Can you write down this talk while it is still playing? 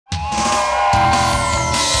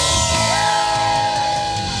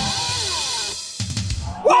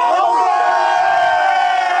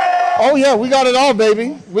Yeah, we got it all,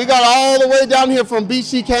 baby. We got all the way down here from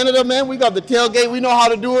BC, Canada, man. We got the tailgate. We know how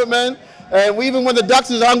to do it, man. And we even when the ducks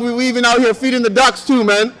is hungry, we even out here feeding the ducks too,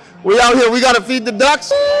 man. We out here, we got to feed the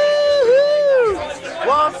ducks.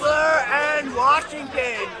 Wampler and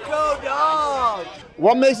Washington, go Dogs!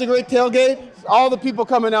 What makes a great tailgate? All the people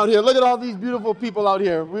coming out here. Look at all these beautiful people out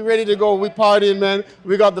here. We ready to go. We partying, man.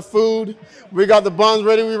 We got the food. We got the buns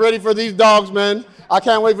ready. We ready for these dogs, man. I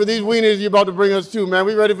can't wait for these wieners you're about to bring us too, man.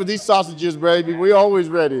 We ready for these sausages, baby. We always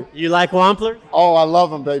ready. You like Wampler? Oh, I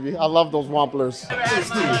love them, baby. I love those Wamplers.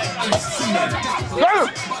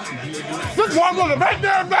 This Wampler is right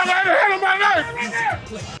there, back at the head of my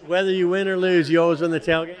life. Whether you win or lose, you always win the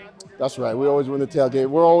tailgate? That's right. We always win the tailgate.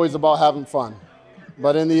 We're always about having fun.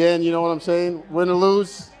 But in the end, you know what I'm saying? Win or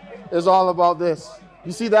lose, it's all about this.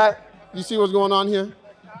 You see that? You see what's going on here?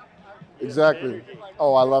 Exactly.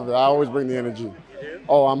 Oh, I love it. I always bring the energy.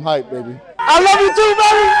 Oh, I'm hyped, baby. I love you too,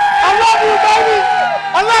 baby. I love you, baby.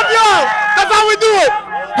 I love y'all. That's how we do it.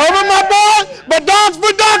 Home my boy, but dogs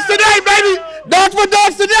for dogs today, baby. Dogs for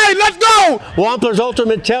dogs today. Let's go. Wampler's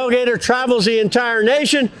Ultimate Tailgater travels the entire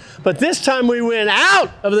nation, but this time we went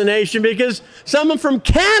out of the nation because someone from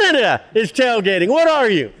Canada is tailgating. What are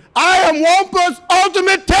you? I am Wampler's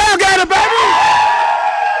Ultimate Tailgater, baby.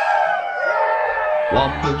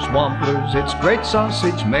 Wamplers, Wamplers, it's great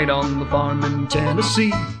sausage made on the farm in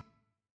Tennessee.